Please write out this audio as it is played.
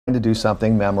to do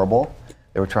something memorable.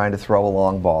 They were trying to throw a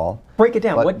long ball. Break it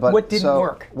down. What didn't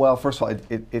work? Well, first of all,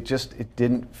 it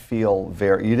didn't feel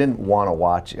very. You didn't want to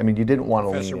watch. I mean, you didn't want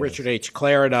to. Professor Richard H.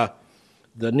 Clarida,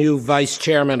 the new vice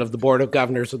chairman of the Board of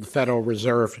Governors of the Federal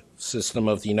Reserve System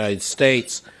of the United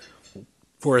States,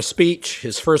 for a speech,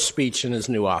 his first speech in his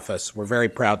new office. We're very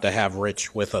proud to have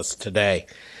Rich with us today.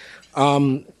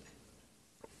 We're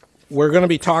going to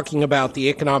be talking about the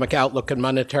economic outlook and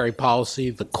monetary policy,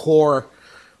 the core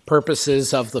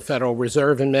purposes of the Federal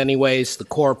Reserve in many ways, the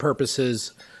core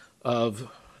purposes of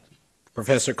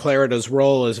Professor Clarida's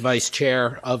role as vice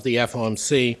chair of the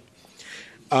FOMC.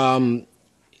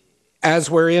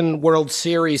 As we're in World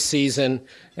Series season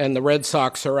and the Red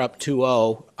Sox are up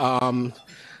 2-0,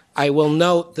 I will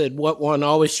note that what one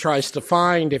always tries to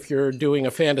find if you're doing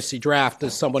a fantasy draft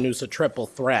is someone who's a triple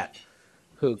threat,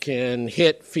 who can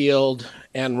hit, field,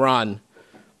 and run.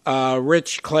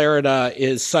 Rich Clarida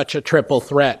is such a triple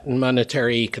threat in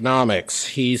monetary economics.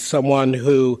 He's someone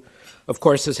who, of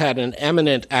course, has had an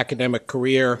eminent academic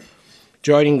career,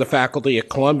 joining the faculty at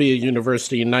Columbia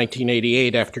University in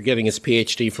 1988 after getting his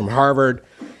PhD from Harvard,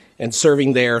 and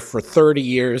serving there for 30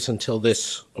 years until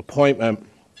this appointment,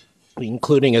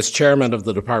 including as chairman of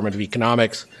the Department of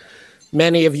Economics.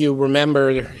 Many of you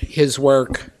remember his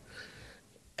work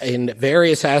in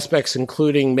various aspects,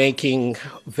 including making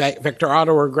vector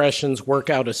autoregressions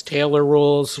work out as Taylor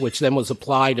rules, which then was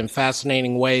applied in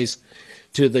fascinating ways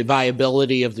to the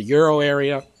viability of the euro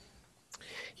area.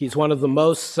 He's one of the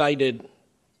most cited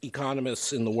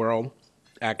economists in the world,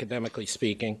 academically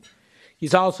speaking.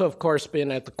 He's also, of course,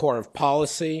 been at the core of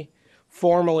policy,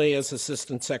 formerly as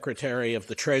Assistant Secretary of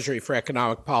the Treasury for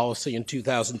Economic Policy in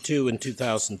 2002 and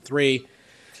 2003.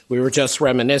 We were just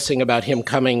reminiscing about him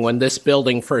coming when this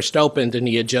building first opened, and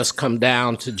he had just come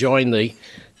down to join the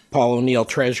Paul O'Neill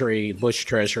Treasury, Bush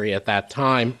Treasury at that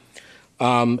time.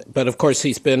 But of course,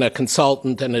 he's been a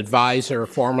consultant and advisor,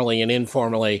 formally and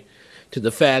informally, to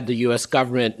the Fed, the U.S.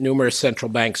 government, numerous central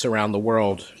banks around the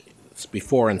world,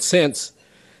 before and since.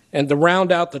 And to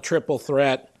round out the triple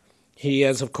threat, he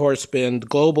has, of course, been the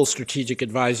global strategic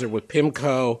advisor with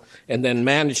PIMCO and then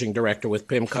managing director with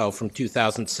PIMCO from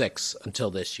 2006 until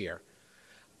this year.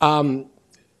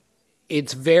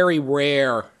 It's very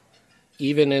rare,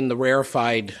 even in the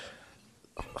rarefied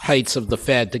heights of the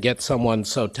Fed, to get someone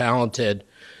so talented.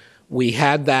 We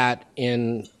had that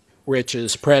in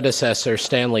Rich's predecessor,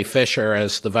 Stanley Fischer,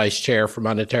 as the vice chair for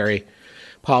monetary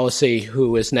policy,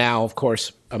 who is now, of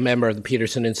course, a member of the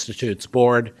Peterson Institute's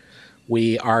board.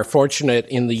 We are fortunate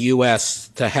in the U.S.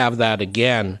 to have that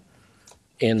again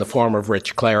in the form of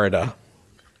Rich Clarida.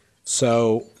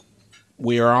 So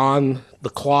we are on the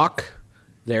clock.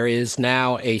 There is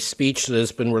now a speech that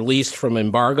has been released from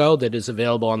embargo that is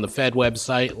available on the Fed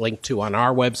website, linked to on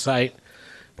our website.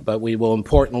 But we will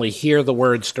importantly hear the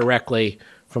words directly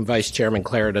from Vice Chairman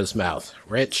Clarida's mouth.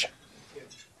 Rich?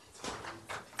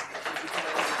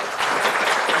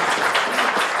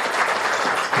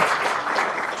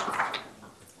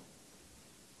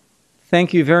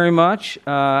 Thank you very much.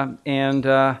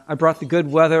 I brought the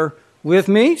good weather with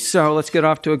me, so let's get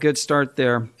off to a good start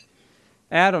there.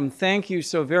 Adam, thank you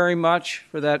so very much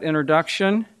for that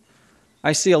introduction.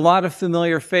 I see a lot of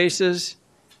familiar faces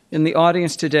in the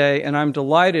audience today, and I'm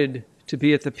delighted to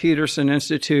be at the Peterson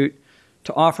Institute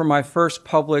to offer my first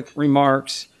public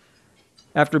remarks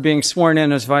after being sworn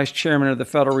in as Vice Chairman of the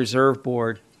Federal Reserve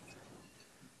Board.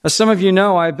 As some of you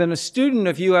know, I've been a student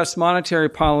of U.S. monetary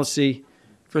policy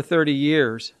for 30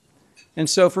 years. And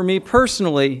so for me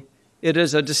personally, it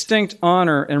is a distinct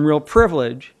honor and real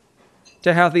privilege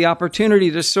to have the opportunity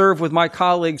to serve with my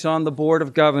colleagues on the Board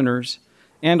of Governors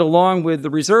and along with the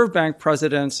Reserve Bank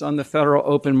presidents on the Federal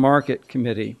Open Market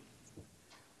Committee.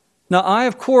 Now, I,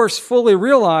 of course, fully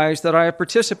realize that I have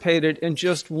participated in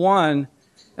just one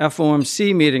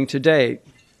FOMC meeting to date,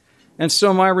 and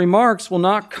so my remarks will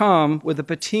not come with the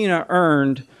patina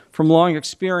earned from long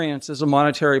experience as a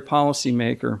monetary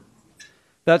policymaker.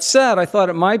 That said, I thought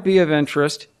it might be of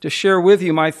interest to share with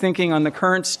you my thinking on the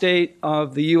current state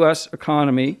of the U.S.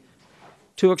 economy,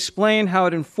 to explain how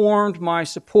it informed my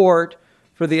support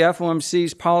for the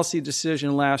FOMC's policy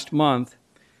decision last month,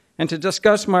 and to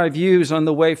discuss my views on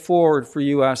the way forward for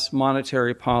U.S.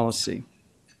 monetary policy.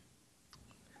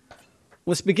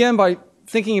 Let's begin by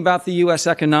thinking about the U.S.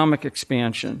 economic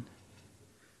expansion.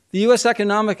 The U.S.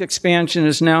 economic expansion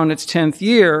is now in its 10th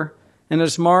year and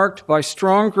is marked by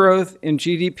strong growth in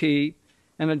GDP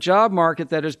and a job market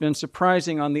that has been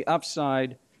surprising on the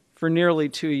upside for nearly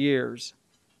 2 years.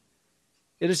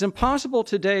 It is impossible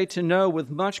today to know with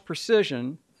much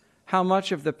precision how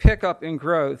much of the pickup in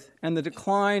growth and the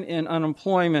decline in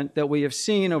unemployment that we have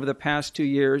seen over the past 2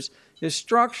 years is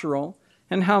structural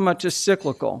and how much is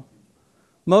cyclical.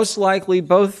 Most likely,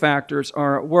 both factors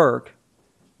are at work.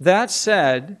 That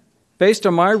said, based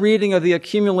on my reading of the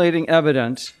accumulating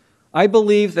evidence, I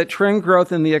believe that trend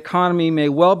growth in the economy may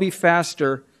well be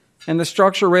faster and the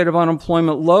structural rate of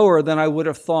unemployment lower than I would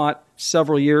have thought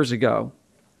several years ago.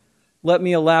 Let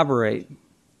me elaborate.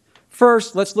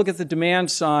 First, let's look at the demand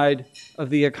side of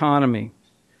the economy.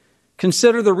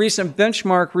 Consider the recent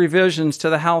benchmark revisions to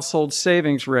the household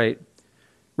savings rate.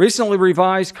 Recently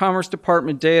revised Commerce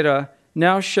Department data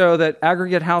now show that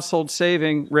aggregate household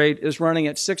saving rate is running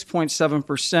at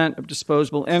 6.7% of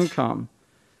disposable income.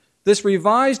 This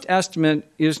revised estimate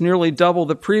is nearly double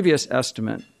the previous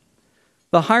estimate.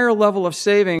 The higher level of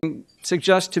saving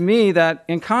suggests to me that,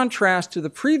 in contrast to the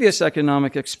previous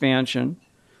economic expansion,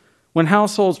 when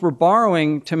households were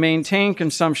borrowing to maintain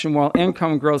consumption while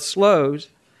income growth slows,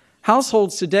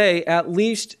 households today, at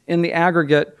least in the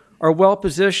aggregate, are well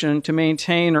positioned to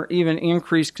maintain or even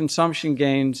increase consumption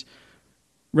gains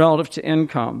relative to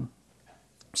income.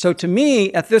 So to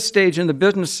me, at this stage in the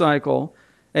business cycle,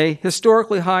 a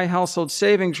historically high household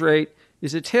savings rate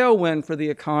is a tailwind for the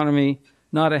economy,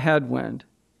 not a headwind.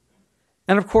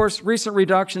 And of course, recent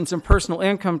reductions in personal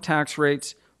income tax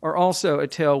rates are also a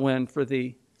tailwind for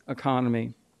the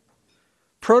economy.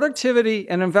 Productivity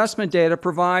and investment data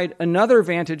provide another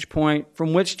vantage point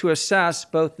from which to assess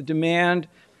both the demand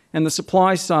and the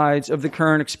supply sides of the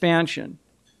current expansion.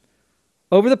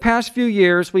 Over the past few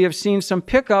years, we have seen some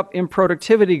pickup in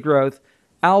productivity growth,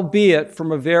 albeit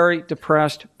from a very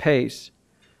depressed pace.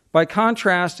 By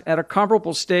contrast, at a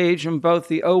comparable stage in both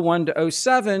the 01 to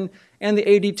 07 and the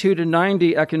 82 to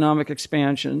 90 economic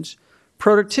expansions,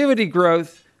 productivity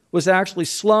growth was actually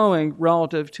slowing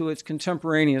relative to its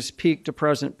contemporaneous peak to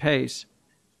present pace.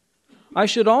 I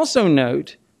should also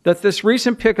note that this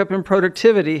recent pickup in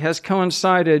productivity has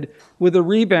coincided with a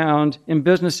rebound in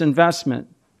business investment,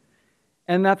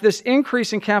 and that this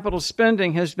increase in capital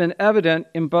spending has been evident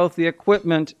in both the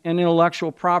equipment and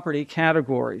intellectual property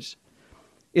categories.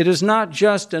 It is not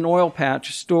just an oil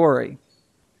patch story.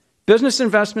 Business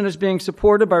investment is being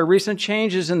supported by recent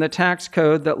changes in the tax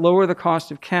code that lower the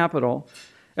cost of capital,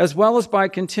 as well as by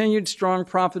continued strong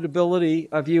profitability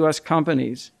of U.S.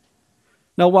 companies.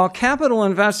 Now, while capital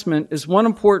investment is one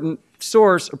important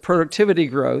source of productivity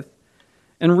growth,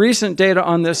 and recent data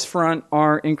on this front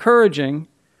are encouraging,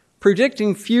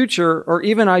 predicting future or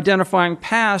even identifying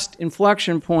past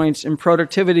inflection points in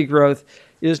productivity growth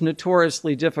is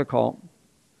notoriously difficult.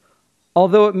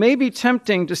 Although it may be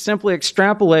tempting to simply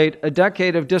extrapolate a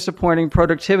decade of disappointing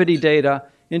productivity data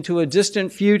into a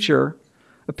distant future,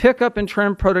 a pickup in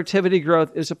trend productivity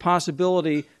growth is a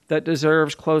possibility that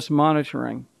deserves close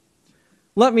monitoring.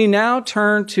 Let me now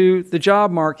turn to the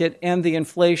job market and the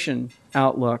inflation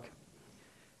outlook.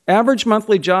 Average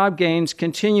monthly job gains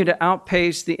continue to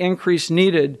outpace the increase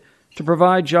needed to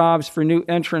provide jobs for new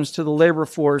entrants to the labor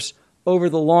force over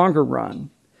the longer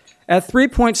run. At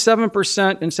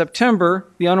 3.7% in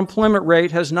September, the unemployment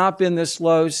rate has not been this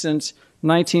low since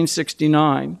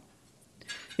 1969.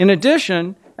 In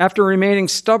addition, after remaining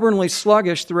stubbornly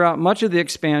sluggish throughout much of the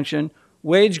expansion,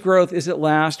 wage growth is at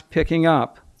last picking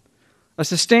up. A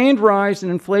sustained rise in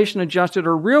inflation-adjusted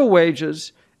or real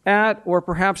wages at or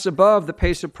perhaps above the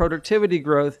pace of productivity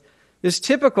growth is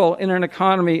typical in an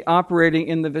economy operating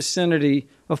in the vicinity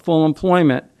of full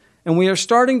employment, and we are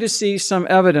starting to see some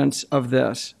evidence of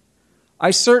this. I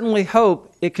certainly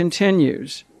hope it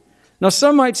continues. Now,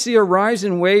 some might see a rise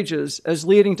in wages as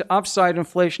leading to upside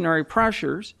inflationary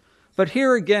pressures, but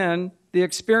here again, the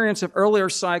experience of earlier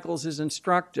cycles is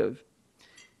instructive.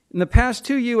 In the past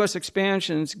 2 U.S.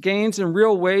 expansions, gains in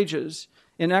real wages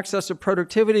in excess of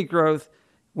productivity growth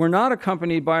were not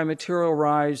accompanied by a material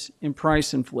rise in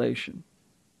price inflation.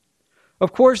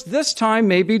 Of course, this time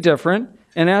may be different,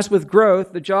 and as with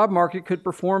growth, the job market could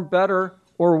perform better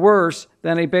or worse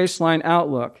than a baseline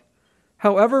outlook.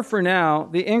 However, for now,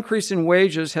 the increase in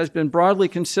wages has been broadly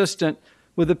consistent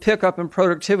with the pickup in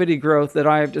productivity growth that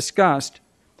I have discussed,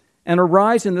 and a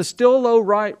rise in the still low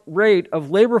rate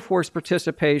of labor force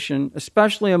participation,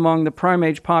 especially among the prime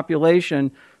age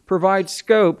population, provides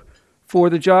scope for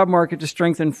the job market to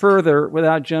strengthen further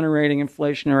without generating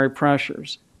inflationary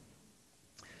pressures.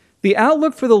 The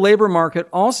outlook for the labor market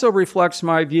also reflects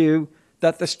my view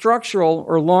that the structural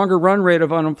or longer run rate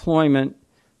of unemployment,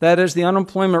 that is, the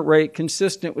unemployment rate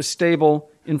consistent with stable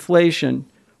inflation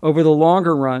over the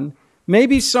longer run, may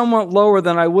be somewhat lower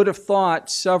than I would have thought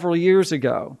several years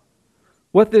ago.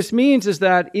 What this means is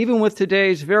that even with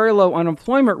today's very low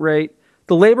unemployment rate,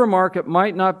 the labor market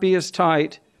might not be as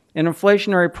tight and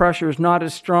inflationary pressure is not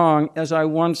as strong as I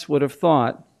once would have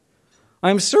thought. I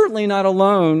am certainly not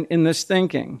alone in this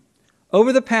thinking.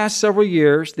 Over the past several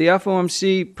years, the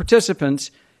FOMC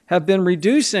participants have been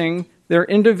reducing their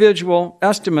individual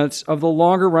estimates of the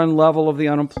longer-run level of the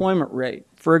unemployment rate.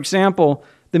 For example,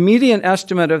 the median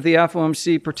estimate of the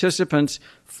FOMC participants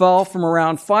fell from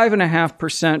around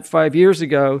 5.5% 5 years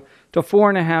ago to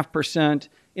 4.5%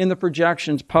 in the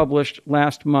projections published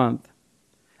last month.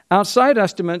 Outside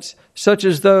estimates, such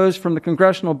as those from the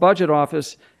Congressional Budget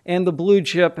Office and the Blue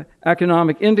Chip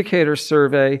Economic Indicators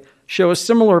Survey, show a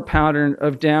similar pattern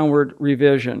of downward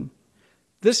revision.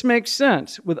 This makes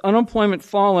sense, with unemployment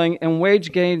falling and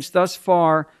wage gains thus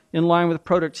far in line with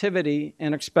productivity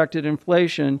and expected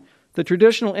inflation. The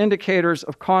traditional indicators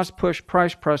of cost-push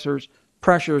price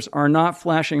pressures are not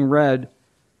flashing red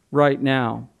right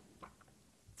now.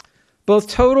 Both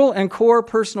total and core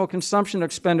personal consumption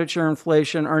expenditure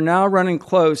inflation are now running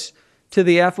close to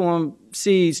the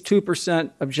FOMC's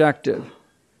 2% objective.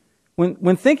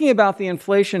 When thinking about the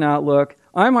inflation outlook,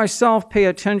 I myself pay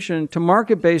attention to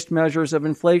market-based measures of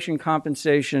inflation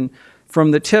compensation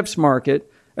from the TIPS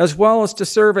market, as well as to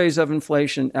surveys of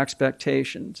inflation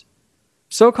expectations.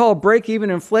 So-called break-even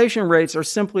inflation rates are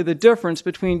simply the difference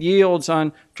between yields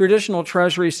on traditional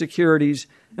Treasury securities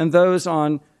and those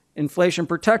on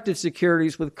inflation-protected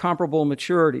securities with comparable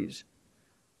maturities.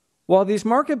 While these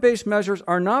market-based measures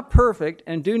are not perfect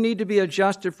and do need to be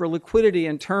adjusted for liquidity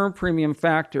and term premium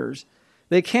factors,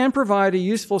 they can provide a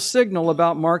useful signal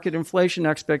about market inflation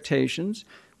expectations,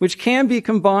 which can be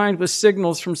combined with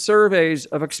signals from surveys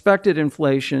of expected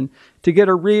inflation to get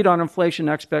a read on inflation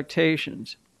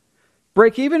expectations.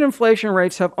 Break-even inflation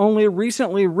rates have only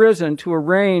recently risen to a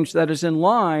range that is in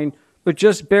line, but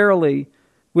just barely,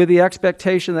 with the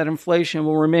expectation that inflation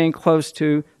will remain close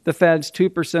to the Fed's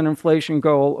 2% inflation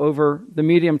goal over the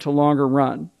medium to longer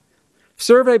run.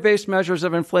 Survey-based measures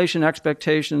of inflation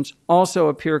expectations also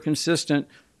appear consistent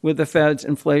with the Fed's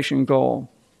inflation goal.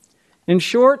 In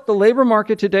short, the labor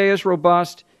market today is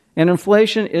robust, and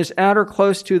inflation is at or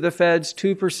close to the Fed's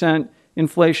 2%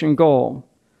 inflation goal.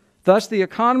 Thus, the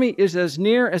economy is as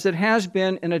near as it has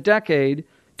been in a decade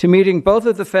to meeting both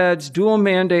of the Fed's dual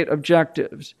mandate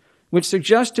objectives, which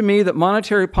suggests to me that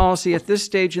monetary policy at this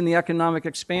stage in the economic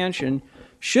expansion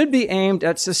should be aimed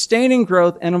at sustaining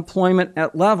growth and employment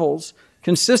at levels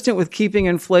consistent with keeping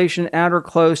inflation at or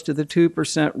close to the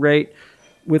 2% rate,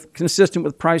 consistent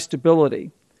with price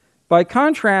stability. By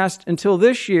contrast, until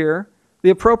this year,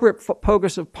 the appropriate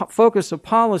focus of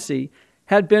policy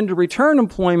had been to return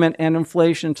employment and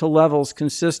inflation to levels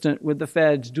consistent with the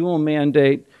Fed's dual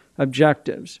mandate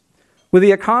objectives. With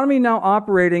the economy now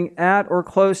operating at or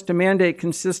close to mandate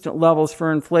consistent levels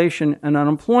for inflation and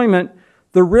unemployment,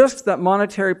 the risks that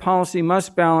monetary policy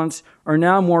must balance are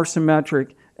now more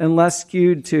symmetric and less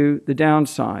skewed to the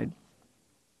downside.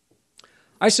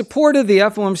 I supported the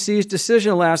FOMC's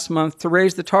decision last month to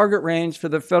raise the target range for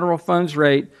the federal funds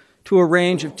rate to a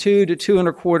range of 2 to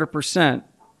 2.25%.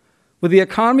 With the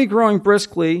economy growing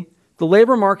briskly, the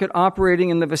labor market operating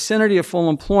in the vicinity of full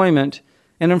employment,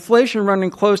 and inflation running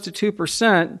close to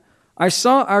 2%, I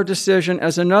saw our decision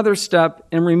as another step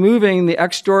in removing the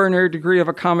extraordinary degree of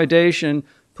accommodation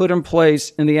put in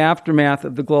place in the aftermath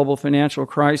of the global financial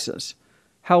crisis.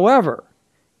 However,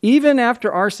 even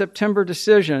after our September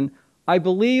decision, I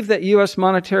believe that U.S.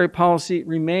 monetary policy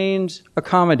remains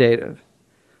accommodative.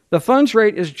 The funds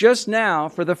rate is just now,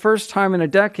 for the first time in a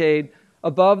decade,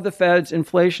 above the Fed's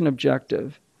inflation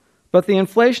objective. But the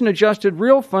inflation-adjusted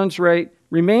real funds rate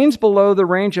remains below the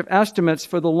range of estimates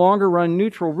for the longer-run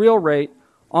neutral real rate,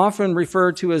 often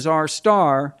referred to as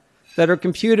R-star, that are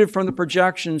computed from the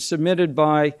projections submitted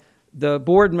by the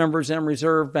board members and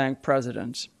Reserve Bank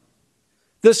presidents.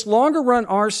 This longer-run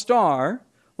R-star,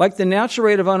 like the natural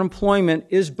rate of unemployment,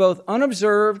 is both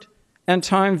unobserved and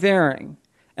time-varying,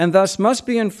 and thus must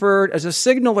be inferred as a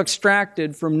signal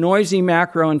extracted from noisy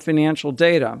macro and financial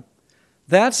data.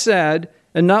 That said,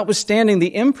 and notwithstanding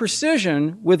the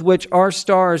imprecision with which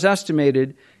R-star is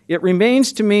estimated, it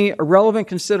remains to me a relevant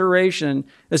consideration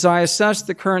as I assess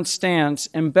the current stance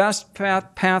and best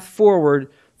path forward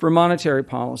for monetary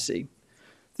policy.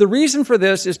 The reason for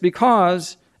this is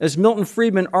because, as Milton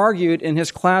Friedman argued in his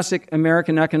classic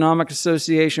American Economic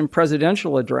Association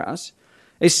presidential address,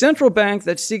 a central bank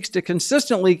that seeks to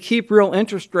consistently keep real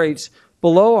interest rates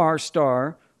below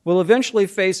R-star will eventually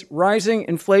face rising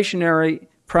inflationary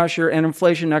pressure and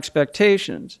inflation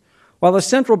expectations, while a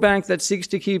central bank that seeks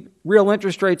to keep real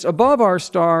interest rates above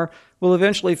R-star will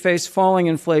eventually face falling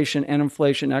inflation and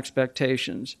inflation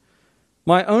expectations.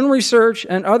 My own research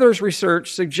and others'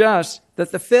 research suggests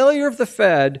that the failure of the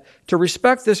Fed to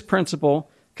respect this principle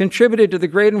contributed to the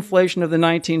great inflation of the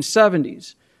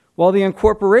 1970s, while the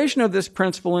incorporation of this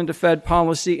principle into Fed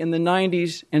policy in the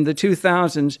 90s and the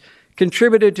 2000s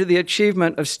contributed to the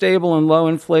achievement of stable and low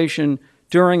inflation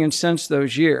during and since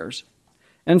those years.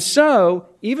 And so,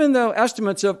 even though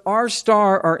estimates of R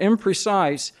star are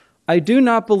imprecise, I do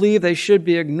not believe they should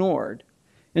be ignored.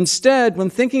 Instead, when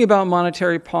thinking about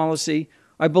monetary policy,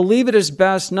 I believe it is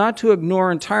best not to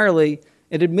ignore entirely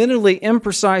an admittedly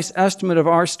imprecise estimate of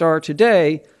R star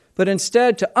today, but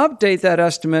instead to update that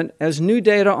estimate as new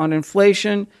data on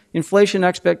inflation, inflation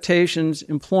expectations,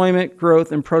 employment,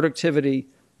 growth, and productivity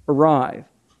arrive.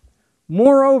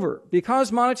 Moreover,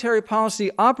 because monetary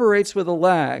policy operates with a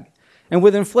lag, and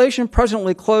with inflation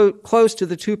presently close to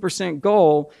the 2%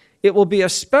 goal, it will be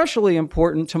especially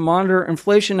important to monitor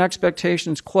inflation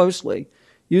expectations closely,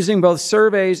 using both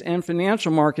surveys and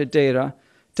financial market data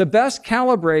to best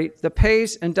calibrate the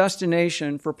pace and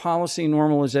destination for policy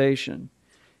normalization.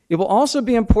 It will also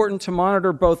be important to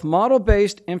monitor both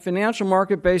model-based and financial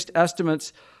market-based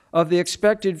estimates of the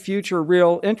expected future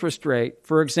real interest rate,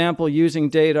 for example, using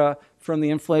data from the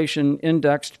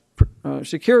inflation-indexed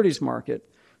securities market,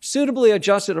 suitably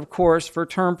adjusted, of course, for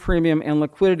term premium and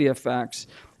liquidity effects,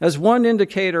 as one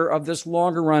indicator of this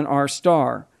longer-run R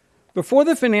star. Before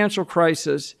the financial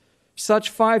crisis,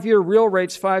 such 5-year real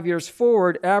rates 5 years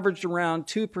forward averaged around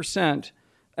 2%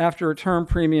 after a term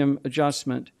premium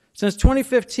adjustment. Since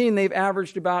 2015, they've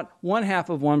averaged about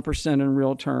 0.5% in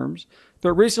real terms,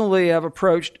 but recently have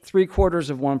approached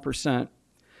 0.75%.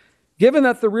 Given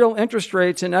that the real interest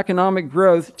rates and economic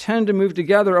growth tend to move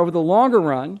together over the longer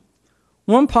run,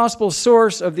 one possible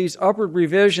source of these upward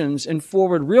revisions in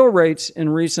forward real rates in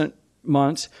recent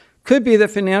months could be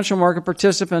that financial market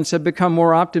participants have become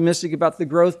more optimistic about the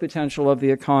growth potential of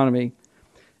the economy.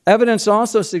 Evidence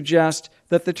also suggests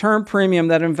that the term premium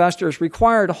that investors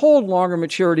require to hold longer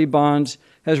maturity bonds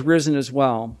has risen as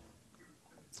well.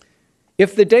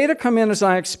 If the data come in as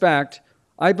I expect,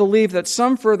 I believe that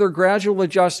some further gradual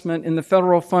adjustment in the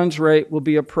federal funds rate will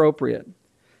be appropriate.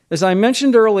 As I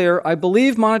mentioned earlier, I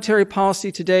believe monetary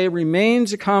policy today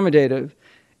remains accommodative,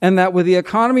 and that with the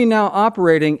economy now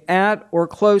operating at or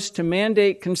close to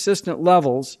mandate-consistent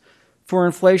levels for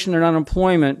inflation and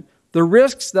unemployment, the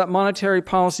risks that monetary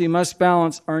policy must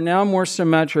balance are now more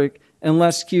symmetric and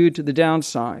less skewed to the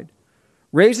downside.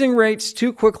 Raising rates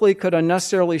too quickly could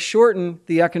unnecessarily shorten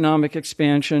the economic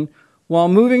expansion, while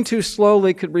moving too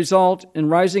slowly could result in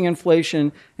rising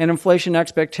inflation and inflation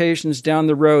expectations down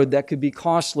the road that could be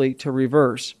costly to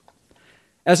reverse.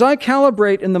 As I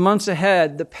calibrate in the months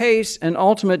ahead the pace and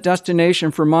ultimate destination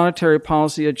for monetary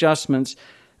policy adjustments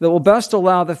that will best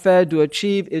allow the Fed to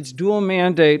achieve its dual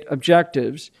mandate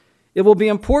objectives, it will be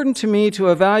important to me to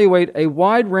evaluate a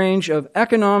wide range of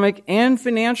economic and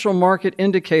financial market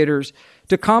indicators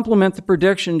to complement the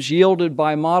predictions yielded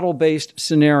by model-based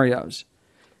scenarios.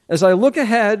 As I look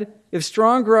ahead, if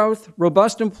strong growth,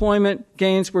 robust employment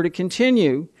gains were to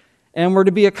continue and were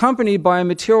to be accompanied by a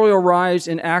material rise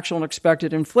in actual and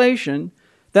expected inflation,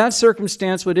 that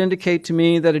circumstance would indicate to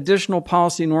me that additional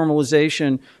policy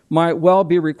normalization might well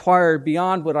be required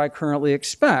beyond what I currently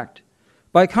expect.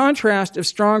 By contrast, if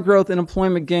strong growth and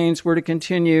employment gains were to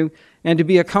continue and to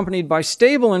be accompanied by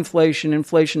stable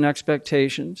inflation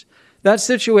expectations, that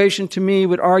situation to me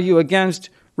would argue against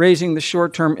raising the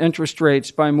short-term interest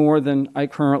rates by more than I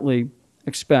currently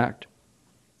expect.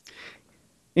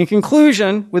 In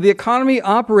conclusion, with the economy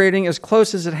operating as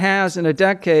close as it has in a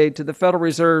decade to the Federal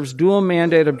Reserve's dual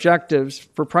mandate objectives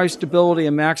for price stability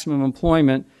and maximum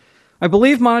employment, I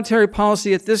believe monetary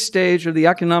policy at this stage of the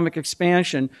economic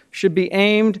expansion should be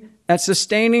aimed at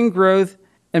sustaining growth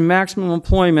and maximum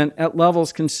employment at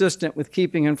levels consistent with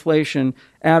keeping inflation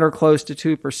at or close to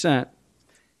 2%.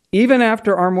 Even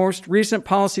after our most recent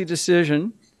policy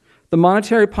decision, the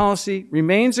monetary policy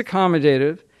remains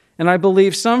accommodative, and I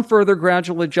believe some further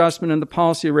gradual adjustment in the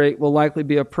policy rate will likely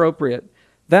be appropriate.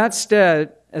 That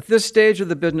said, at this stage of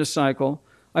the business cycle,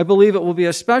 I believe it will be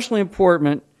especially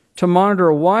important to monitor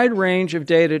a wide range of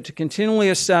data to continually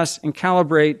assess and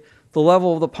calibrate the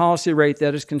level of the policy rate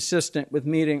that is consistent with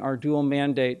meeting our dual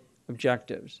mandate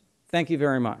objectives. Thank you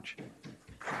very much.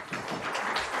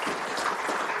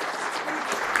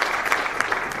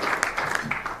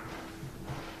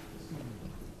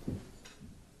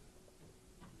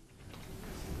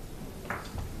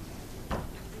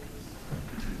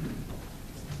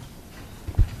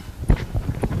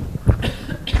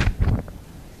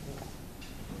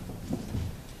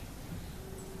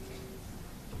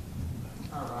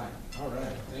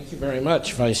 Thank you very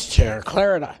much, Vice Chair.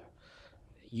 Clarida,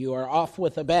 you are off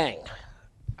with a bang.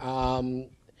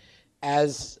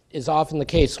 as is often the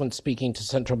case when speaking to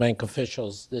central bank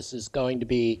officials, this is going to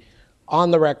be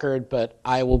on the record, but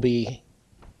I will be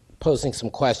posing some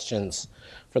questions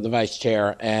for the Vice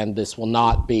Chair, and this will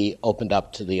not be opened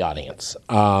up to the audience.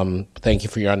 Thank you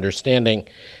for your understanding.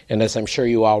 And as I'm sure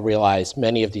you all realize,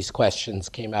 many of these questions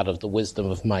came out of the wisdom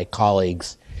of my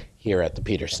colleagues here at the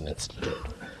Peterson Institute.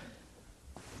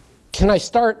 Can I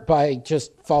start by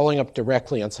just following up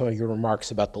directly on some of your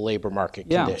remarks about the labor market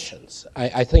conditions?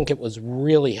 I think it was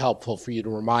really helpful for you to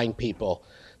remind people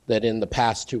that in the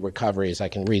past two recoveries, I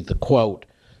can read the quote,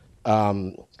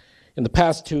 in the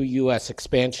past two U.S.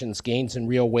 expansions, gains in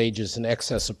real wages in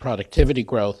excess of productivity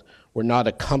growth were not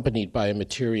accompanied by a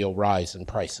material rise in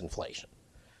price inflation.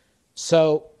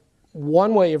 So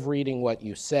one way of reading what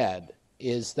you said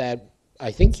is that,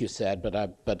 I think you said,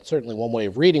 but certainly one way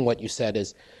of reading what you said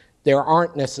is there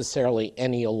aren't necessarily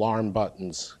any alarm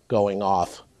buttons going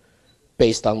off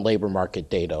based on labor market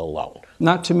data alone.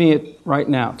 Not to me right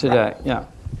now, today, Right. Yeah.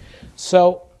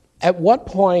 So at what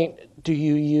point do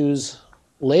you use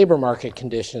labor market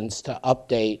conditions to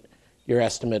update your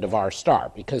estimate of R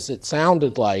star? Because it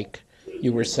sounded like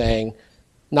you were saying,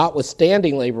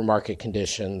 notwithstanding labor market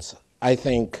conditions, I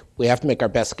think we have to make our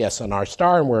best guess on R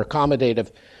star and we're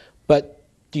accommodative. But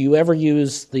do you ever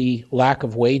use the lack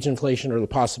of wage inflation or the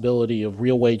possibility of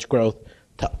real wage growth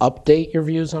to update your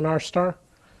views on R star?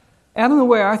 Adam, the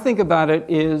way I think about it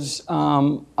is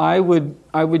I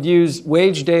would use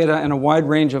wage data and a wide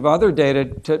range of other data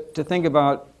to think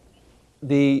about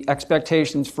the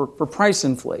expectations for price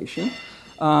inflation.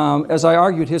 As I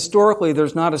argued, historically,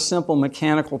 there's not a simple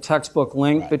mechanical textbook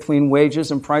link between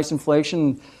wages and price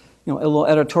inflation. A little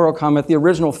editorial comment, the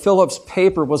original Phillips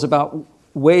paper was about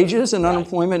wages and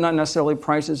unemployment, not necessarily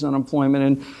prices and unemployment.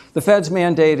 And the Fed's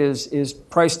mandate is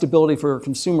price stability for a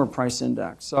consumer price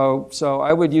index. So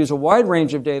I would use a wide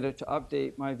range of data to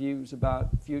update my views about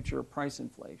future price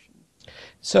inflation.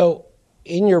 So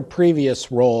in your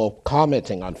previous role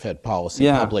commenting on Fed policy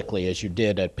publicly, as you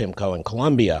did at PIMCO in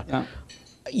Columbia,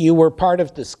 you were part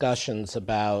of discussions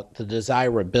about the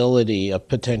desirability of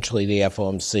potentially the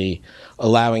FOMC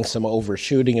allowing some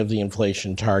overshooting of the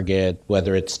inflation target,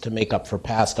 whether it's to make up for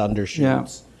past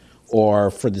undershoots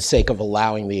or for the sake of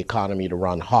allowing the economy to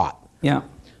run hot.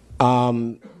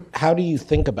 How do you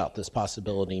think about this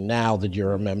possibility now that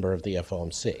you're a member of the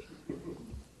FOMC?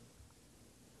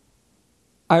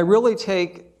 I really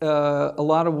take a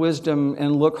lot of wisdom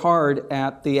and look hard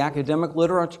at the academic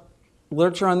literature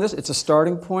on this. It's a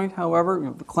starting point,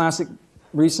 however. The classic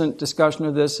recent discussion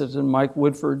of this is in Mike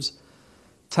Woodford's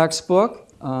textbook.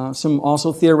 Some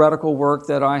also theoretical work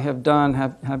that I have done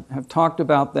have talked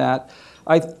about that.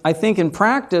 I think in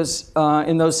practice,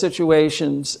 in those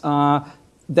situations,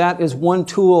 that is one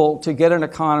tool to get an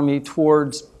economy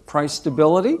towards price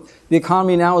stability. The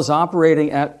economy now is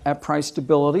operating at price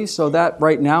stability, so that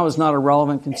right now is not a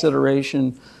relevant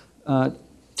consideration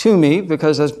to me,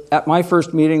 because at my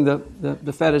first meeting,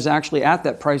 the Fed is actually at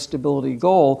that price stability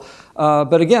goal.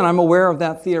 But again, I'm aware of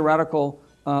that theoretical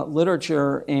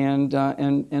literature and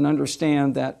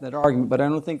understand that argument, but I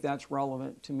don't think that's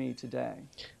relevant to me today.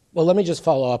 Well, let me just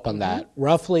follow up on that.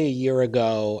 Roughly a year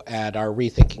ago at our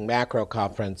Rethinking Macro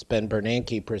conference, Ben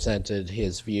Bernanke presented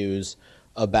his views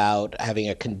about having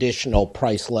a conditional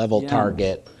price level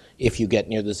target if you get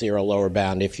near the zero lower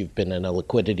bound, if you've been in a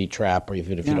liquidity trap, or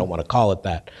even if you don't want to call it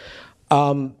that.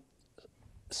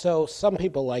 So some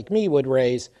people like me would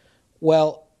raise,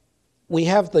 well, we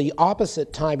have the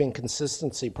opposite timing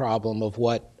consistency problem of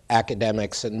what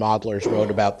academics and modelers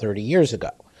wrote about 30 years ago,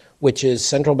 which is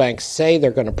central banks say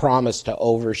they're going to promise to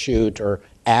overshoot or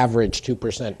average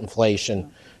 2%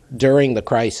 inflation during the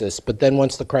crisis, but then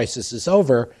once the crisis is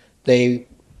over, they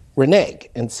renege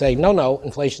and say, no,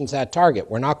 inflation's at target.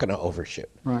 We're not going to overshoot.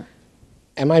 Right.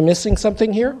 Am I missing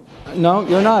something here? No,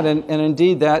 you're not. And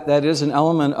indeed, that is an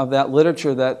element of that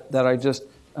literature that I just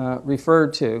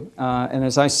referred to. And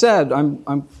as I said,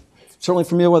 I'm certainly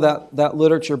familiar with that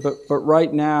literature, but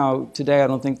right now, today, I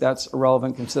don't think that's a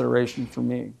relevant consideration for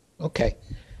me. Okay.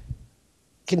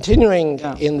 Continuing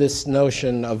in this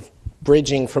notion of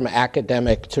bridging from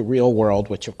academic to real world,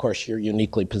 which of course you're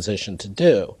uniquely positioned to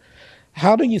do,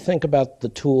 how do you think about the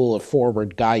tool of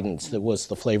forward guidance that was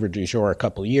the flavor du jour a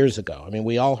couple of years ago? I mean,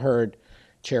 we all heard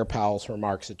Chair Powell's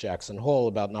remarks at Jackson Hole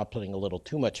about not putting a little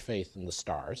too much faith in the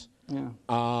stars.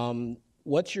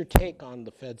 What's your take on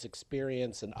the Fed's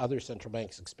experience and other central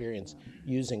banks' experience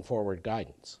using forward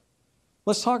guidance?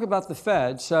 Let's talk about the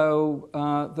Fed. So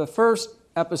the first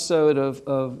episode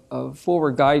of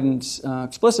forward guidance,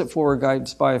 explicit forward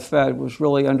guidance by a Fed was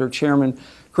really under Chairman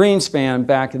Greenspan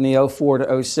back in the 04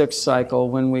 to 06 cycle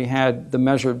when we had the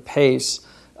measured pace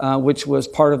which was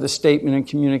part of the statement and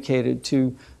communicated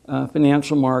to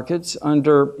financial markets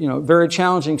under very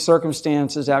challenging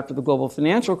circumstances after the global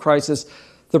financial crisis.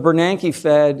 The Bernanke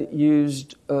Fed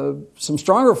used some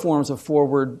stronger forms of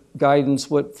forward guidance,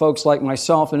 what folks like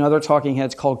myself and other talking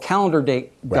heads called calendar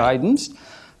date guidance.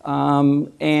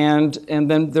 And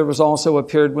then there was also a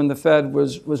period when the Fed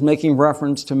was making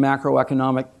reference to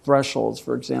macroeconomic thresholds,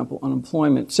 for example,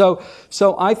 unemployment. So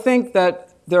I think that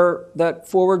that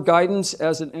forward guidance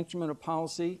as an instrument of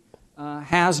policy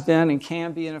has been and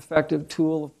can be an effective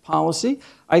tool of policy.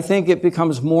 I think it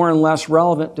becomes more and less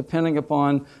relevant depending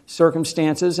upon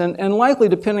circumstances and likely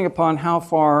depending upon how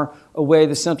far away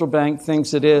the central bank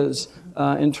thinks it is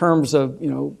in terms of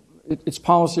its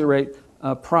policy rate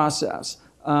process.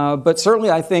 But certainly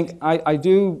I think I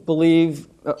do believe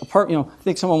I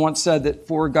think someone once said that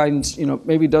forward guidance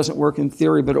maybe doesn't work in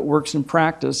theory, but it works in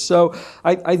practice. So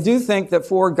I do think that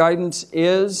forward guidance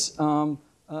is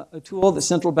a tool that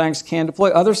central banks can deploy.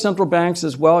 Other central banks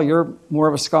as well. You're more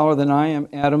of a scholar than I am,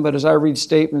 Adam, but as I read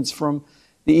statements from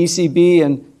the ECB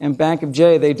and Bank of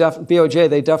BOJ,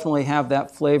 they definitely have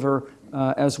that flavor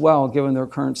as well, given their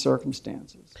current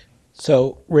circumstances.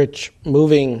 So, Rich,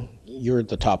 you're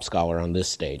the top scholar on this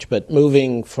stage, but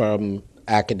moving from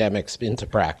academics into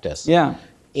practice. Yeah.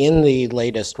 In the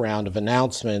latest round of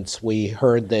announcements, we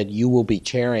heard that you will be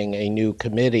chairing a new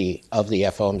committee of the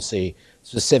FOMC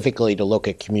specifically to look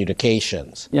at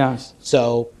communications. Yes.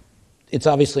 So it's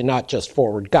obviously not just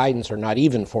forward guidance or not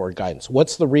even forward guidance.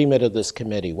 What's the remit of this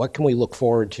committee? What can we look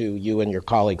forward to you and your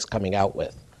colleagues coming out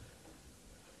with?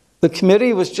 The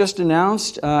committee was just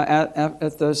announced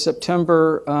at the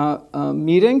September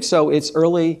meeting, so it's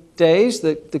early days.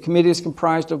 The committee is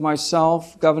comprised of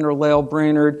myself, Governor Lael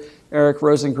Brainerd, Eric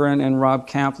Rosengren, and Rob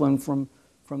Kaplan from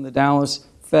the Dallas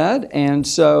Fed. And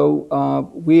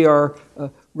so we are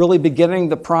really beginning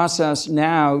the process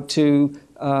now to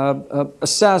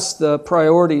assess the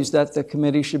priorities that the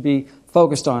committee should be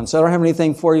focused on. So I don't have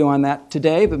anything for you on that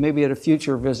today, but maybe at a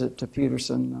future visit to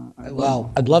Peterson.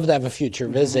 Well, I'd love to have a future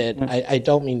visit. I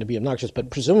don't mean to be obnoxious, but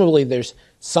presumably there's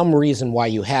some reason why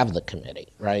you have the committee,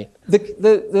 right?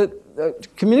 The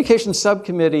communications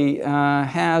subcommittee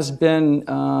has been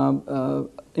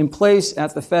in place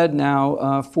at the Fed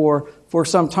now for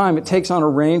some time. It takes on a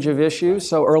range of issues.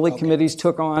 So early committees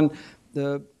took on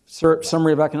the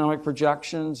summary of economic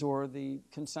projections or the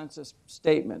consensus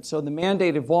statement. So the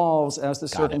mandate evolves as the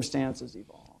circumstances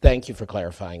evolve. Thank you for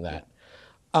clarifying that.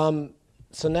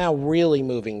 So now really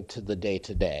moving to the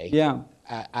day-to-day. Yeah.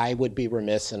 I would be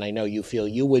remiss, and I know you feel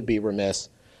you would be remiss,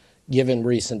 given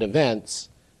recent events.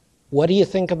 What do you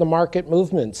think of the market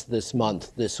movements this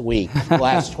month, this week, the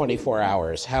last 24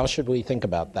 hours? How should we think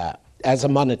about that as a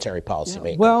monetary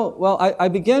policymaker? Well, I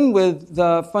begin with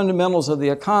the fundamentals of the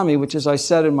economy, which, as I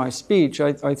said in my speech,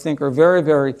 I think are very,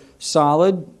 very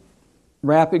solid.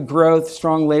 Rapid growth,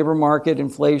 strong labor market,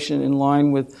 inflation in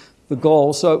line with the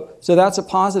goal. So that's a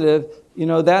positive.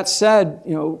 That said,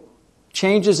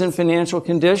 changes in financial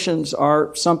conditions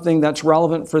are something that's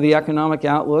relevant for the economic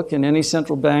outlook, and any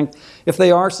central bank, if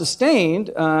they are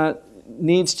sustained,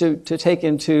 needs to take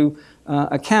into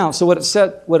account. So what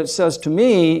it says to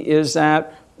me is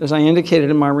that, as I indicated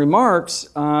in my remarks,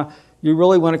 you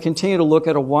really want to continue to look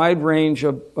at a wide range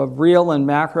of real and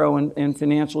macro and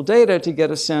financial data to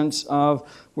get a sense of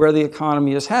where the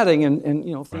economy is heading,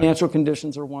 and financial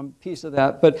conditions are one piece of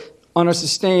that, but on a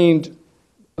sustained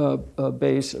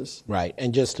basis. Right,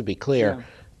 and just to be clear,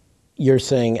 you're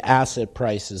saying asset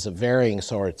prices of varying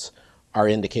sorts are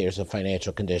indicators of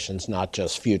financial conditions, not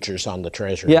just futures on the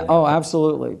Treasury. Yeah, oh,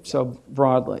 absolutely. So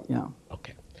broadly, yeah.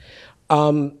 Okay.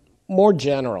 More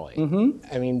generally,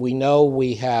 I mean, we know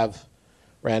we have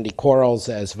Randy Quarles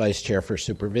as Vice Chair for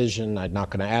Supervision. I'm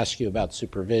not going to ask you about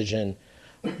supervision.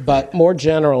 But more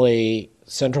generally,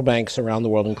 central banks around the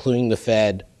world, including the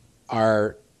Fed,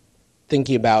 are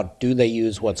thinking about, do they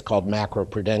use what's called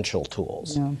macroprudential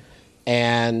tools? Yeah.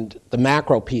 And the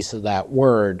macro piece of that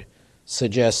word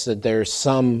suggests that there's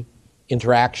some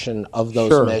interaction of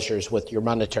those measures with your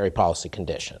monetary policy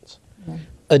conditions. Yeah.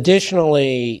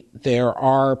 Additionally, there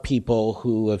are people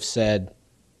who have said,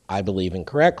 I believe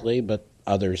incorrectly, but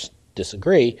others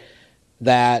disagree,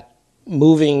 that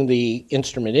moving the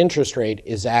instrument interest rate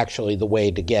is actually the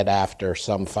way to get after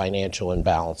some financial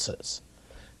imbalances.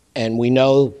 And we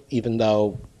know, even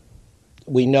though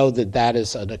we know that that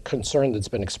is a concern that's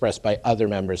been expressed by other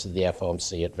members of the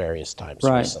FOMC at various times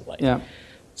recently. Yeah.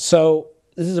 So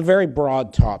this is a very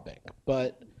broad topic,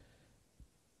 but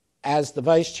as the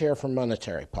Vice Chair for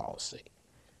Monetary Policy,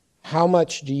 how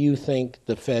much do you think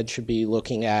the Fed should be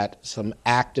looking at some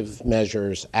active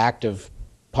measures, active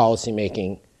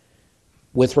policymaking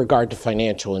with regard to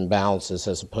financial imbalances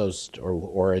as opposed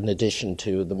or in addition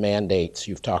to the mandates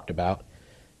you've talked about?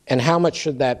 And how much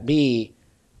should that be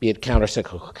it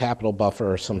countercyclical capital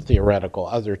buffer or some theoretical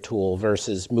other tool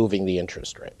versus moving the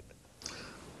interest rate?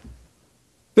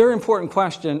 Very important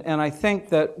question, and I think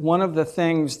that one of the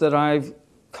things that I've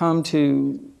come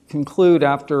to conclude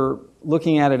after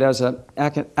looking at it as an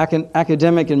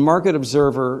academic and market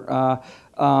observer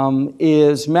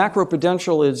is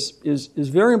macroprudential is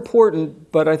very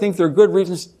important, but I think there are good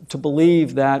reasons to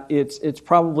believe that it's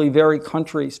probably very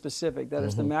country specific. That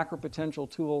is, the macroprudential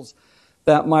tools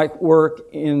that might work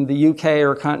in the UK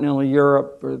or continental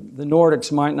Europe or the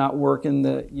Nordics might not work in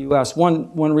the US.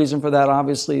 One reason for that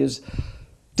obviously is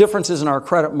differences in our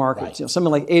credit markets. Right. You know, something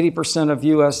like 80% of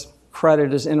US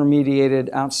credit is intermediated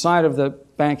outside of the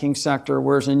banking sector,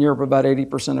 whereas in Europe about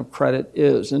 80% of credit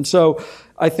is. And so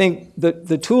I think that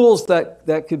the tools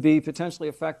that could be potentially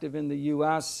effective in the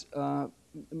US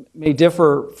may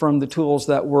differ from the tools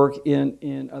that work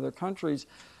in other countries.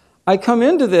 I come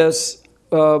into this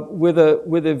with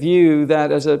a view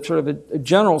that as a sort of a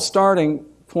general starting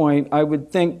point, I would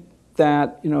think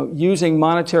that using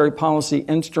monetary policy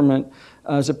instrument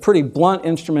is a pretty blunt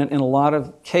instrument in a lot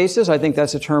of cases. I think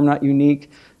that's a term not unique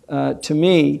to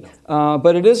me,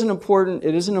 but it is an important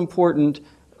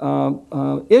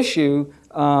issue,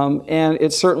 and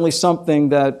it's certainly something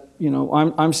that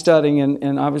I'm studying,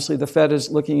 and obviously the Fed is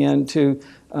looking into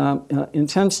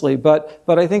intensely. But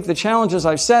I think the challenge, as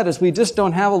I've said, is we just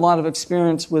don't have a lot of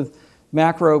experience with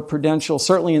macroprudential,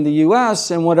 certainly in the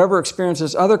U.S., and whatever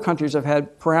experiences other countries have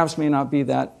had perhaps may not be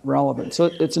that relevant. So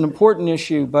it's an important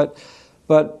issue, but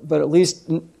at least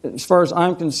as far as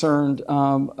I'm concerned,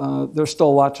 there's still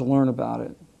a lot to learn about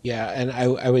it. Yeah, and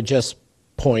I would just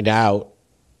point out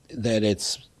that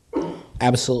it's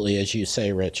absolutely, as you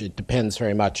say, Rich, it depends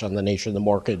very much on the nature of the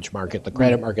mortgage market, the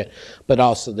credit market, but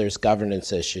also there's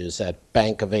governance issues. At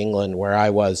Bank of England, where I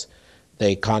was,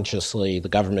 the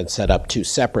government set up two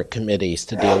separate committees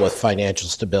to deal with financial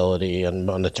stability and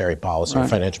monetary policy, or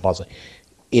financial policy.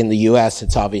 In the U.S.,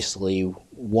 it's obviously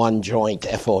one joint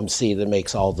FOMC that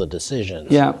makes all the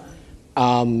decisions. Yeah.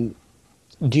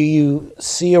 Do you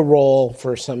see a role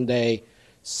for someday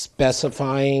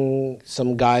specifying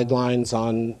some guidelines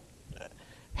on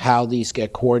how these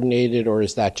get coordinated, or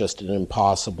is that just an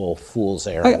impossible fool's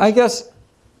errand? I guess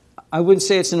I wouldn't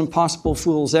say it's an impossible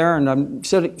fool's errand. I'm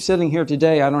sitting here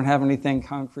today, I don't have anything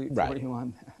concrete for you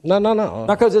on that. No. Not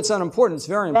because it's unimportant, it's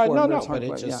very important. But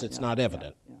it's not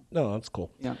evident. Yeah. No, that's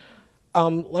cool. Yeah.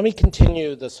 Let me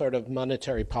continue the sort of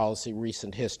monetary policy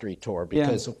recent history tour,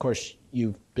 because of course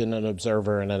you've been an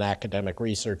observer and an academic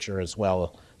researcher as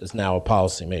well as now a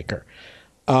policymaker.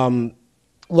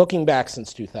 Looking back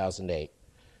since 2008,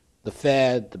 the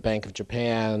Fed, the Bank of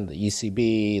Japan, the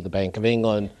ECB, the Bank of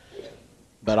England,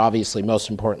 but obviously most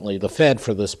importantly the Fed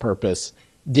for this purpose,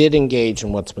 did engage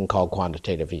in what's been called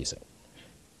quantitative easing.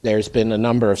 There's been a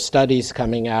number of studies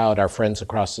coming out. Our friends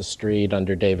across the street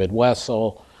under David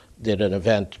Wessel did an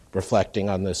event reflecting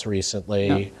on this recently.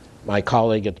 Yeah. My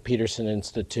colleague at the Peterson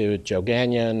Institute, Joe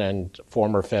Gagnon, and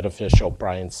former Fed official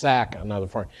Brian Sack, another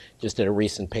former, just did a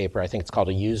recent paper. I think it's called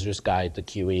A User's Guide to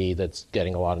QE, that's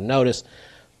getting a lot of notice.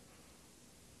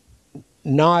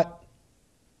 Not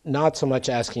so much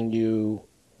asking you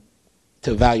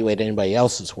to evaluate anybody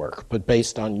else's work, but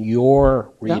based on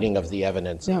your reading of the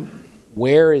evidence,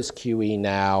 where is QE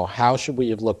now? How should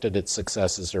we have looked at its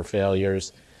successes or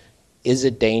failures? Is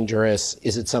it dangerous?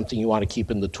 Is it something you want to keep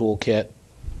in the toolkit?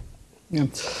 Yeah.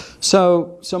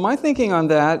 So my thinking on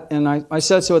that, and I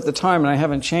said so at the time, and I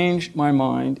haven't changed my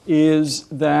mind, is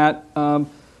that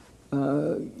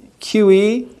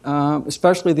QE,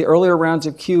 especially the earlier rounds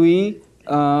of QE,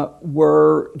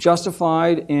 were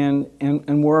justified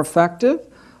and were effective.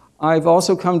 I've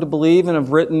also come to believe and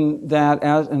have written that,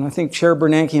 and I think Chair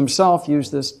Bernanke himself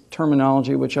used this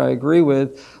terminology, which I agree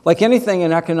with. Like anything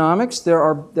in economics, there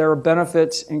are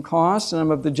benefits and costs, and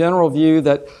I'm of the general view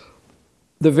that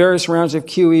the various rounds of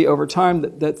QE over time,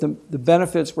 that the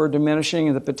benefits were diminishing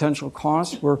and the potential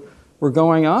costs were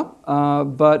going up.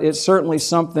 But it's certainly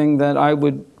something that I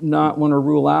would not want to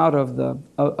rule out of the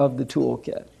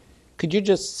toolkit. Could you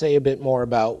just say a bit more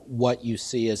about what you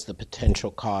see as the potential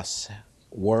costs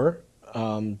were?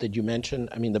 Did you mention?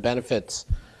 I mean, the benefits,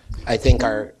 I think,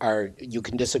 are you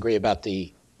can disagree about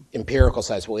the empirical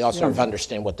size, but we also have to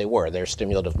understand what they were. They're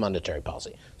stimulative monetary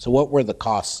policy. So what were the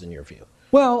costs in your view?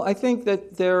 Well, I think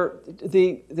that there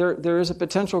is a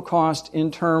potential cost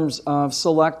in terms of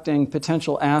selecting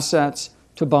potential assets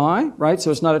to buy, right?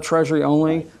 So it's not a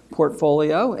treasury-only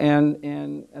portfolio,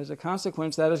 and as a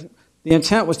consequence, that is the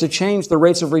intent was to change the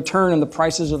rates of return and the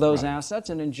prices of those assets.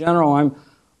 And in general,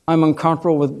 I'm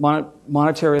uncomfortable with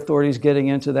monetary authorities getting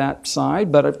into that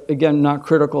side, but again, not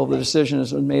critical of the decision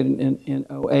as it was made in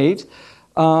 08.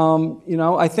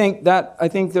 I think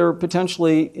they're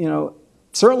potentially,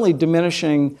 certainly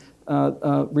diminishing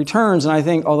returns. And I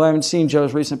think, although I haven't seen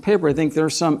Joe's recent paper, I think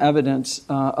there's some evidence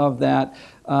of that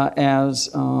as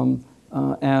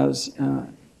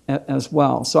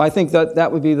well. So I think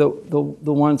that would be the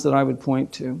ones that I would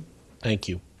point to. Thank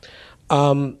you.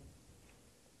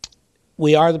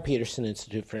 We are the Peterson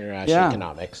Institute for International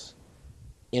Economics.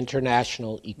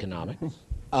 International economics.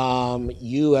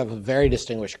 You have a very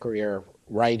distinguished career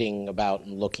writing about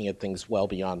and looking at things well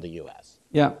beyond the U.S.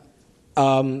 Yeah.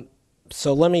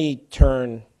 So let me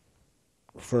turn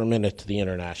for a minute to the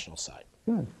international side.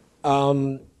 Good.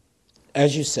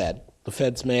 As you said, the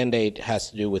Fed's mandate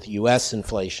has to do with U.S.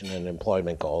 inflation and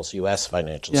employment goals, U.S.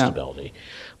 financial stability.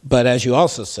 But as you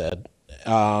also said,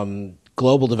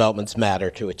 global developments matter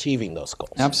to achieving those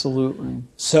goals. Absolutely.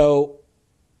 So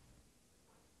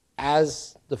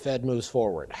as the Fed moves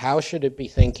forward, how should it be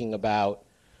thinking about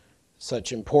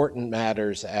such important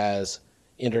matters as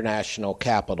international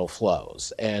capital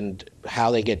flows and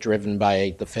how they get driven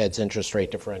by the Fed's interest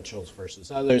rate differentials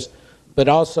versus others, but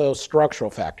also structural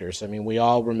factors? I mean, we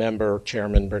all remember then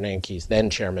Chairman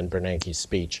Bernanke's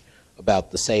speech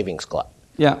about the savings glut.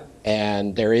 Yeah.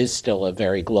 And there is still a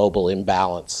very global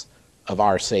imbalance of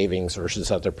our savings versus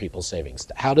other people's savings.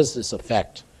 How does this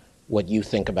affect what you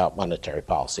think about monetary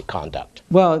policy conduct?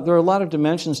 Well, there are a lot of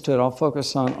dimensions to it. I'll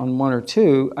focus on one or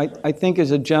two. I think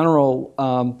as a general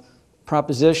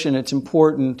proposition, it's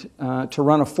important to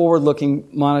run a forward-looking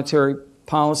monetary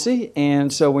policy.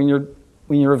 And so when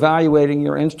you're evaluating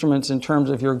your instruments in terms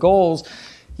of your goals,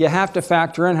 you have to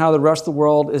factor in how the rest of the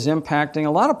world is impacting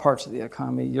a lot of parts of the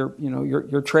economy.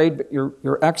 Your trade,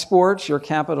 your exports, your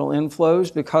capital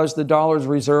inflows, because the dollar's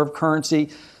reserve currency.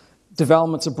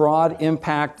 Developments abroad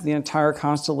impact the entire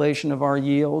constellation of our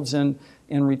yields and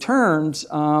returns.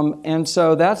 And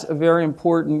so that's a very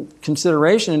important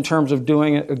consideration in terms of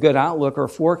doing a good outlook or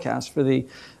forecast for the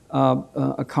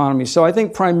economy. So I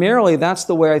think primarily that's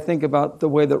the way I think about the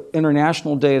way the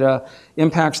international data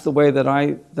impacts the way that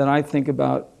I think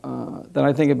about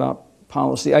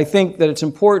policy. I think that it's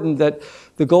important that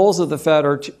the goals of the Fed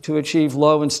are to achieve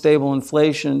low and stable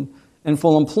inflation and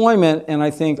full employment, and I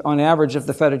think on average, if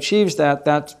the Fed achieves that,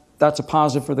 that's a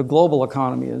positive for the global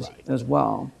economy as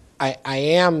well. I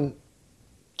am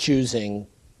choosing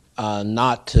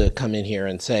not to come in here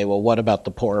and say, well, what about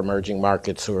the poor emerging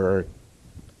markets who are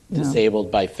disabled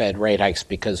by Fed rate hikes,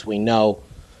 because we know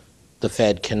the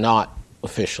Fed cannot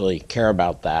officially care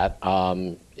about that.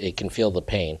 It can feel the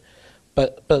pain.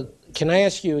 But can I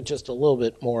ask you just a little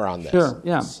bit more on this? Sure,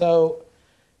 yeah. So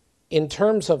in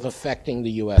terms of affecting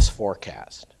the U.S.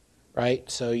 forecast, right?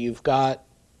 So you've got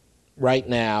right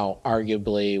now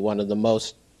arguably one of the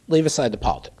most, leave aside the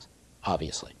politics,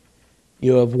 obviously,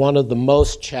 you have one of the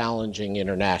most challenging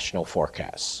international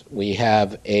forecasts. We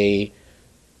have a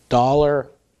dollar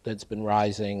that's been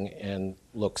rising and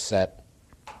looks set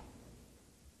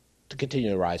to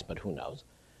continue to rise, but who knows?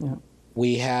 Yeah.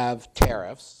 We have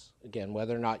tariffs. Again,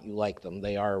 whether or not you like them,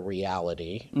 they are a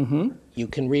reality. Mm-hmm. You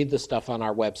can read the stuff on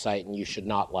our website, and you should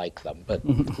not like them, but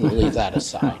we'll leave that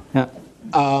aside. Yeah.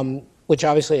 Which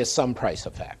obviously has some price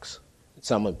effects,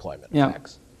 some employment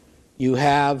effects. You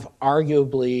have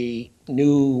arguably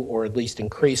new or at least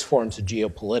increased forms of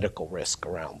geopolitical risk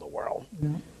around the world. Yeah.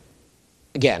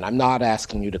 Again, I'm not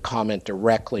asking you to comment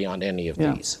directly on any of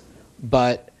these,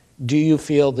 but do you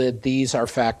feel that these are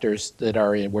factors that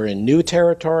we're in new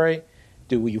territory?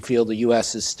 Do you feel the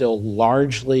U.S. is still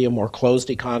largely a more closed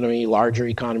economy, larger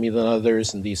economy than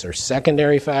others, and these are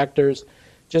secondary factors?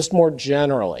 Just more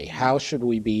generally, how should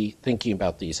we be thinking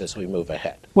about these as we move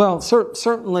ahead? Well,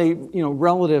 certainly,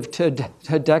 relative to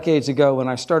decades ago when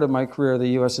I started my career, the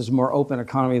U.S. is a more open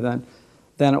economy than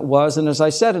it was. And as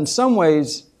I said, in some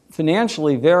ways,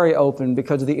 financially very open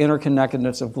because of the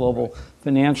interconnectedness of global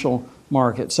financial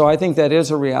markets. So I think that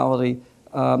is a reality.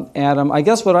 Adam, I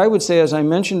guess what I would say, as I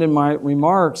mentioned in my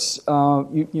remarks,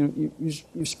 you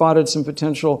spotted some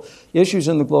potential issues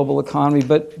in the global economy,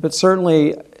 but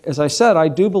certainly, as I said, I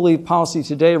do believe policy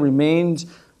today remains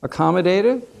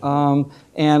accommodative,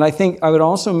 and I think I would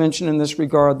also mention in this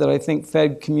regard that I think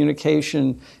Fed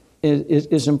communication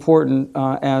is important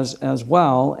as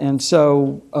well, and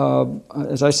so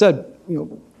as I said,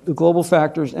 the global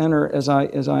factors enter as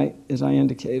I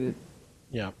indicated.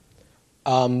 Yeah.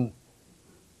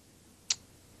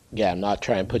 Yeah, I'm not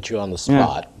trying to put you on the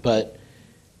spot, but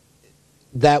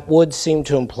that would seem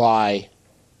to imply,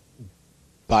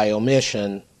 by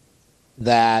omission,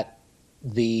 that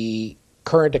the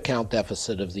current account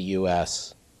deficit of the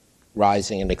U.S.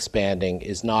 rising and expanding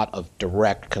is not of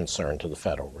direct concern to the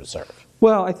Federal Reserve?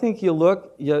 Well, I think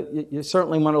you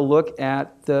certainly want to look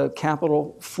at the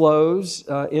capital flows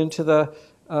into the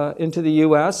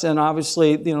U.S. and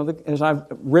obviously, as I've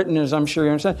written, as I'm sure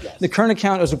you understand, yes. The current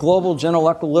account is a global general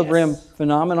equilibrium yes.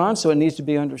 phenomenon, so it needs to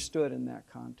be understood in that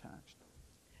context.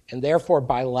 And therefore,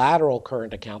 bilateral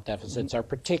current account deficits are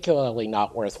particularly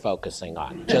not worth focusing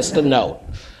on. Just a note.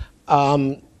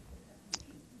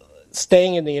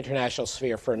 Staying in the international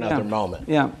sphere for another moment.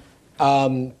 Yeah.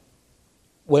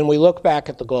 When we look back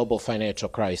at the global financial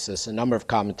crisis, a number of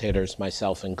commentators,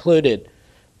 myself included,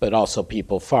 but also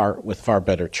people with far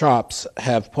better chops,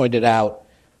 have pointed out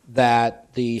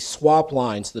that the swap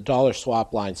lines, the dollar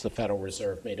swap lines the Federal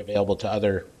Reserve made available to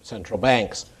other central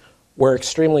banks were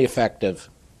extremely effective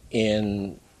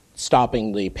in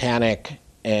stopping the panic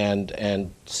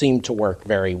and seemed to work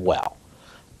very well.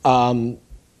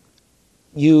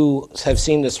 You have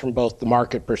seen this from both the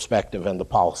market perspective and the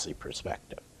policy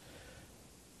perspective.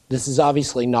 This is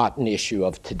obviously not an issue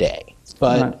of today,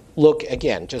 but right. Look,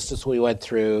 again, just as we went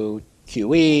through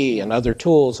QE and other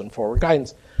tools and forward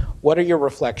guidance, what are your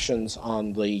reflections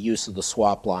on the use of the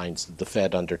swap lines that the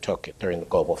Fed undertook during the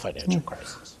global financial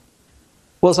crisis?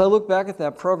 Well, as I look back at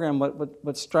that program,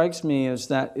 what strikes me is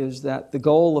that the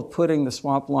goal of putting the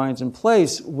swap lines in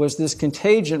place was this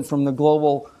contagion from the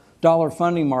global dollar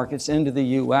funding markets into the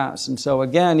U.S. And so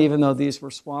again, even though these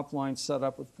were swap lines set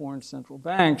up with foreign central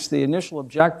banks, the initial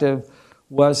objective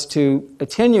was to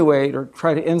attenuate or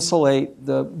try to insulate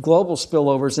the global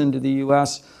spillovers into the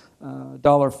U.S.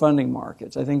 Dollar funding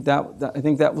markets. I think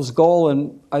that was the goal,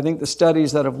 and I think the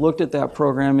studies that have looked at that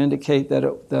program indicate that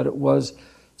it was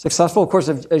successful. Of course,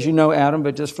 as you know, Adam,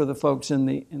 but just for the folks in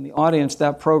the audience,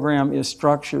 that program is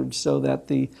structured so that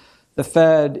the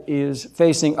Fed is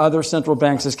facing other central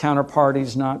banks as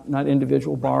counterparties, not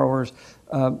individual borrowers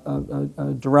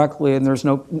directly, and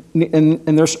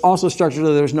there's also structured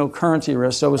so there's no currency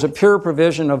risk. So it was a pure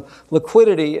provision of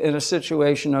liquidity in a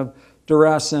situation of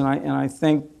duress, and I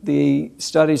think the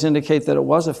studies indicate that it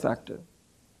was effective.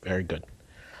 Very good.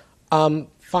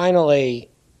 Finally,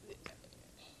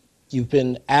 you've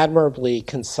been admirably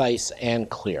concise and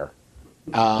clear,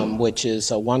 which is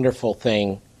a wonderful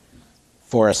thing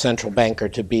for a central banker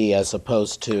to be, as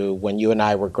opposed to when you and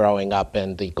I were growing up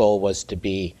and the goal was to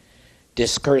be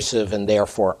discursive and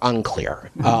therefore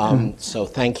unclear. So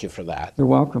thank you for that. You're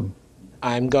welcome.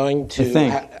 I'm going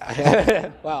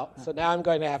to well, so now I'm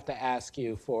going to have to ask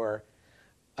you for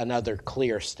another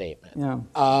clear statement.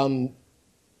 Yeah.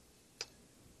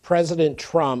 President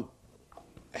Trump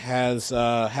has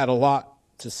had a lot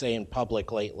to say in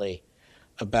public lately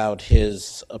about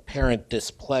his apparent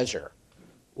displeasure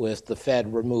with the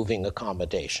Fed removing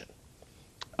accommodation.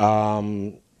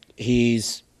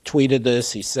 He's tweeted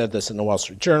this, he said this in the Wall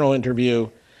Street Journal interview.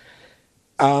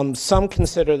 Some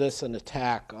consider this an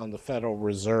attack on the Federal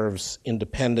Reserve's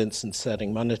independence in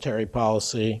setting monetary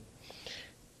policy.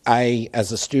 I,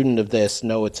 as a student of this,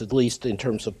 know it's, at least in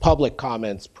terms of public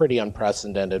comments, pretty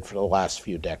unprecedented for the last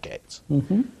few decades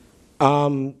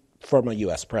from a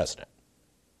U.S. president.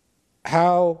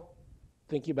 How,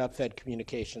 thinking about Fed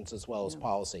communications as well as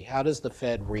policy, how does the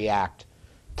Fed react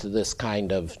to this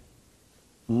kind of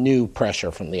new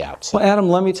pressure from the outside? Well, Adam,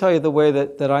 let me tell you the way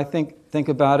that I think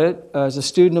about it. As a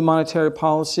student of monetary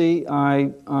policy,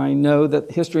 I know that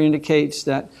history indicates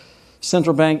that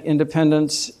central bank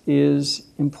independence is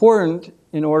important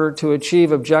in order to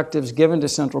achieve objectives given to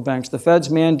central banks. The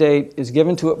Fed's mandate is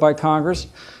given to it by Congress,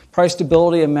 price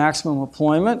stability and maximum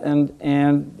employment,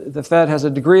 and the Fed has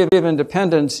a degree of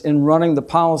independence in running the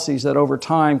policies that over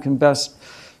time can best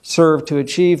serve to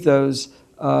achieve those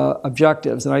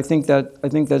objectives. And I think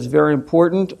that's very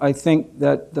important. I think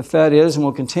that the Fed is and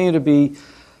will continue to be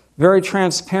very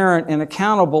transparent and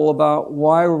accountable about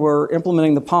why we're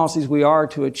implementing the policies we are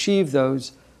to achieve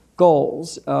those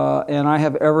goals. And I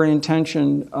have every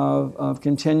intention of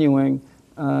continuing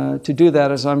to do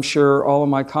that, as I'm sure all of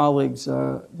my colleagues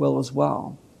will as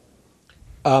well.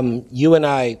 You and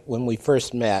I, when we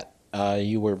first met,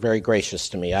 you were very gracious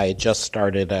to me. I had just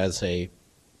started as a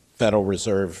Federal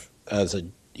Reserve, as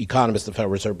an economist at the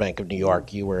Federal Reserve Bank of New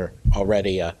York. You were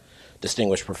already a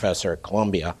distinguished professor at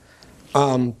Columbia.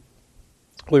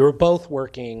 We were both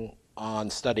working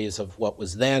on studies of what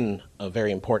was then a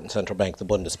very important central bank, the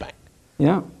Bundesbank.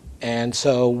 Yeah. And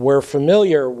so we're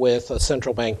familiar with a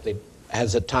central bank that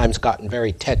has at times gotten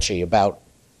very tetchy about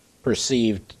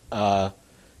perceived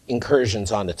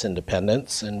incursions on its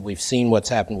independence, and we've seen what's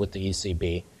happened with the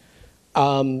ECB.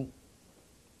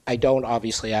 I I don't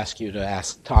obviously ask you to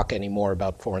talk anymore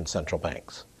about foreign central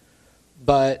banks.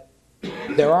 But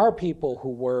there are people who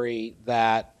worry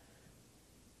that,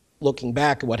 looking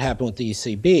back at what happened with the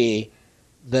ECB,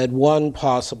 that one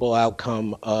possible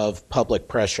outcome of public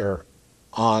pressure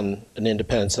on an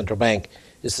independent central bank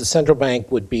is the central bank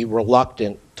would be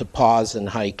reluctant to pause in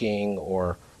hiking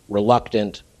or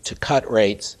reluctant to cut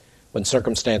rates when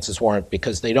circumstances warrant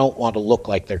because they don't want to look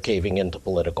like they're caving into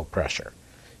political pressure.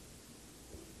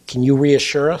 Can you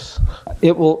reassure us?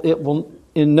 It will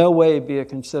in no way be a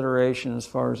consideration as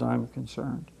far as I'm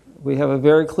concerned. We have a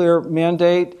very clear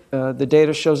mandate. The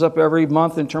data shows up every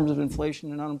month in terms of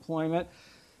inflation and unemployment.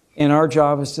 And our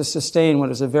job is to sustain what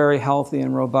is a very healthy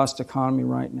and robust economy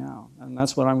right now. And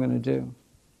that's what I'm going to do.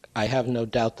 I have no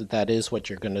doubt that that is what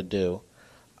you're going to do.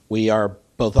 We are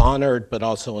both honored but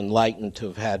also enlightened to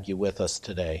have had you with us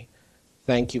today.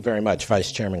 Thank you very much,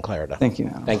 Vice Chairman Clarida. Thank you,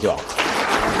 Adam. Thank you all.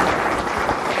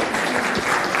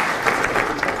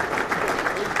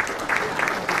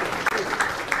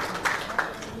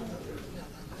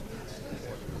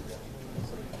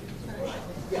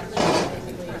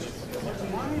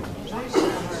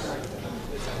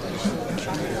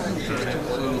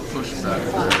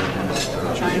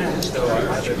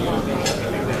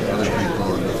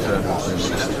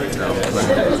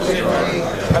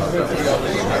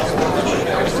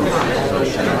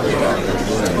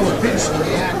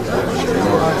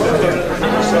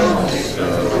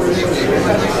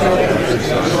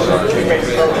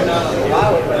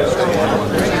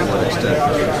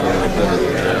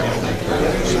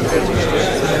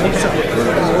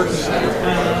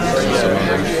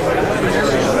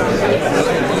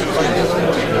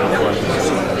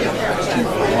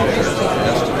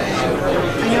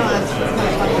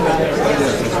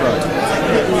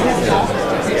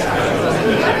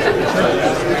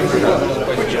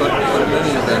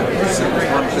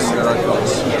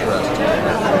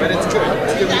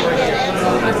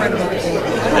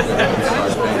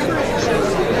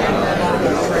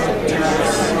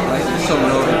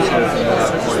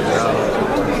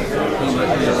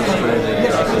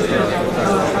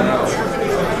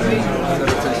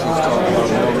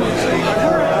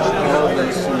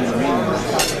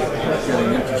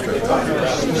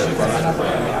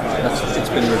 It's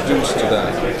been reduced to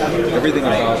that. Everything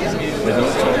about they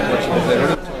don't talk much. They don't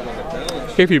talk about the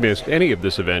balance. If you missed any of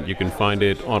this event, you can find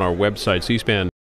it on our website, cspan